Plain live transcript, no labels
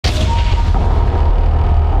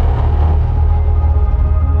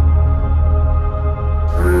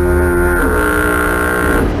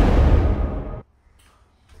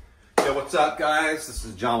guys, this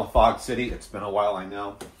is John with Fog City. It's been a while, I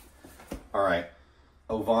know. All right,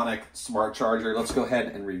 Ovonic smart charger. Let's go ahead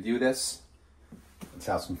and review this. Let's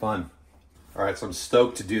have some fun. All right, so I'm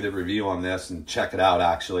stoked to do the review on this and check it out,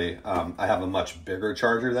 actually. I have a much bigger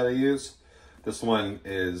charger that I use. This one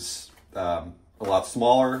is a lot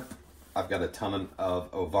smaller. I've got a ton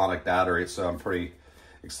of Ovonic batteries, so I'm pretty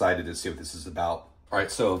excited to see what this is about. All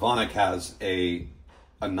right, so Ovonic has a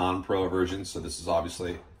non-pro version, so this is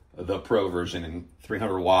obviously the pro version, and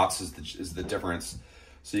 300 watts is the difference.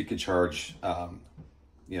 So you could charge,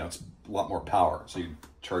 you know, it's a lot more power. So you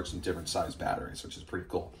charge some different size batteries, which is pretty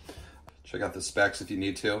cool. Check out the specs if you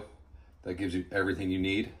need to. That gives you everything you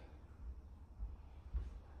need.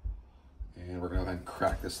 And we're gonna go ahead and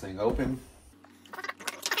crack this thing open.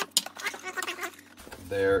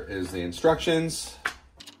 There is the instructions.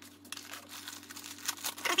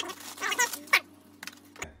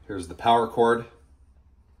 Here's the power cord.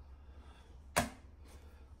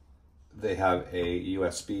 They have a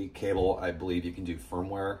USB cable. I believe you can do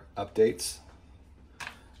firmware updates.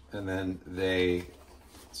 And then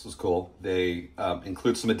this was cool, they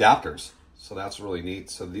include some adapters. So that's really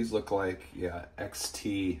neat. So these look like, yeah,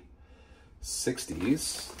 XT60s.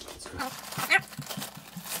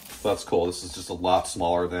 So that's cool. This is just a lot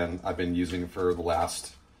smaller than I've been using for the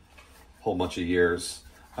last whole bunch of years.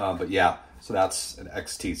 But yeah, so that's an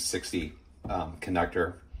XT60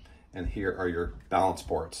 connector. And here are your balance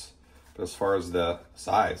ports. But as far as the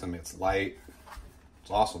size, I mean, it's light,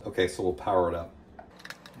 it's awesome. Okay, so we'll power it up.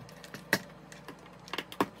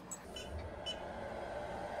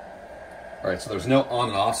 All right, so there's no on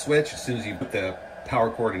and off switch. As soon as you put the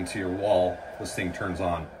power cord into your wall, this thing turns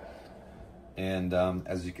on. And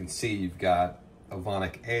as you can see, you've got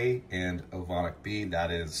Ovonic A and Ovonic B.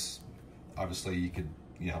 That is, obviously you could,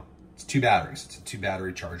 you know, it's two batteries. It's a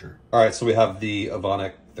 2-battery charger. All right, so we have the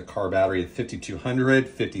Ovonic, the car battery, 5200,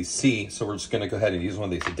 50C. So we're just gonna go ahead and use one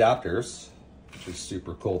of these adapters, which is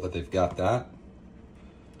super cool that they've got that.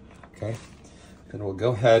 Okay, and we'll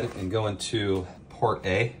go ahead and go into port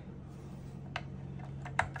A.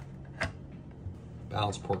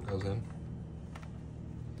 Balance port goes in.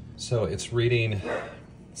 So it's reading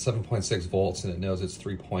 7.6 volts and it knows it's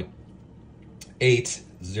 3.80 to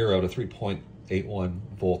 3.81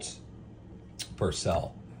 volts per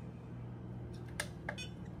cell.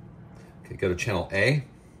 Okay, go to channel A,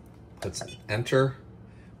 let's enter.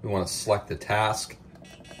 We want to select the task.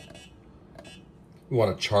 We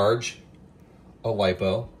want to charge a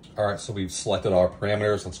LiPo. All right, so we've selected our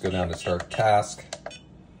parameters. Let's go down to start task.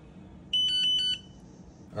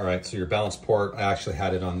 All right, so your balance port, I actually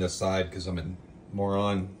had it on this side because I'm a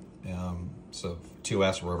moron. So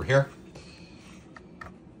 2S, we're over here.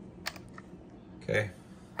 Okay.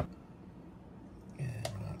 And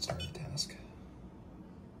we're not starting the task.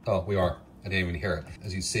 Oh, we are. I didn't even hear it.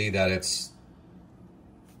 As you see that it's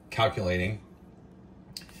calculating.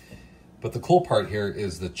 But the cool part here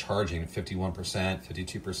is the charging, 51%,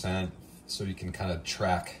 52%. So you can kind of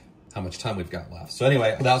track how much time we've got left. So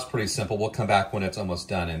anyway, that was pretty simple. We'll come back when it's almost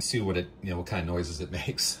done and see what it, you know, what kind of noises it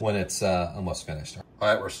makes when it's almost finished. All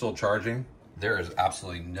right, we're still charging. There is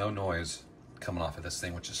absolutely no noise coming off of this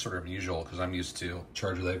thing, which is sort of unusual because I'm used to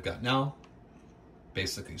charger they've got now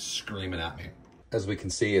basically screaming at me. As we can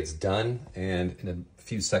see, it's done. And in a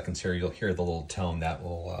few seconds here, you'll hear the little tone that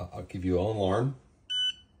will, I'll give you an alarm.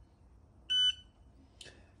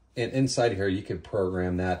 And inside here, you could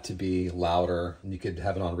program that to be louder. You could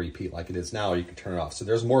have it on repeat like it is now, or you can turn it off. So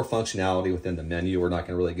there's more functionality within the menu. We're not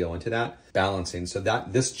gonna really go into that. Balancing, so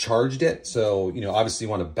this charged it. So, you know, obviously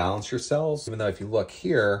you wanna balance your cells, even though if you look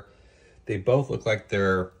here, they both look like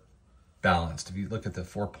they're balanced. If you look at the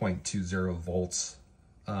 4.20 volts,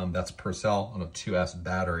 that's per cell on a 2S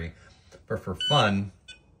battery. But for fun,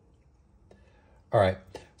 all right,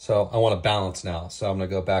 so I want to balance now. So I'm going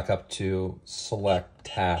to go back up to select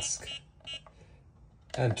task,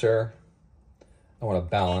 enter. I want to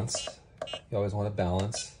balance. You always want to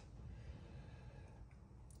balance.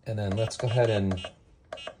 And then let's go ahead and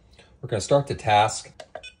we're going to start the task.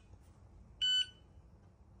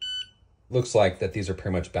 Looks like that these are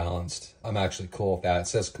pretty much balanced. I'm actually cool with that. It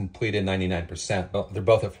says completed 99%. Well, they're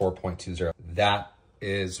both at 4.20. That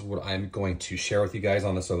is what I'm going to share with you guys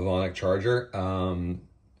on this Ovonic charger.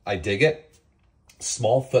 I dig it.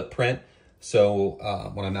 Small footprint.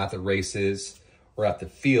 So when I'm at the races or at the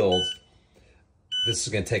field, this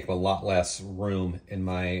is going to take up a lot less room in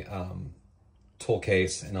my tool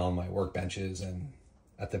case and on my workbenches and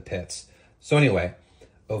at the pits. So anyway,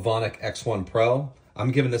 Ovonic X1 Pro.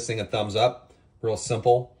 I'm giving this thing a thumbs up. Real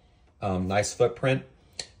simple, nice footprint,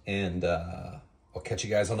 and I'll catch you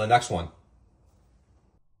guys on the next one.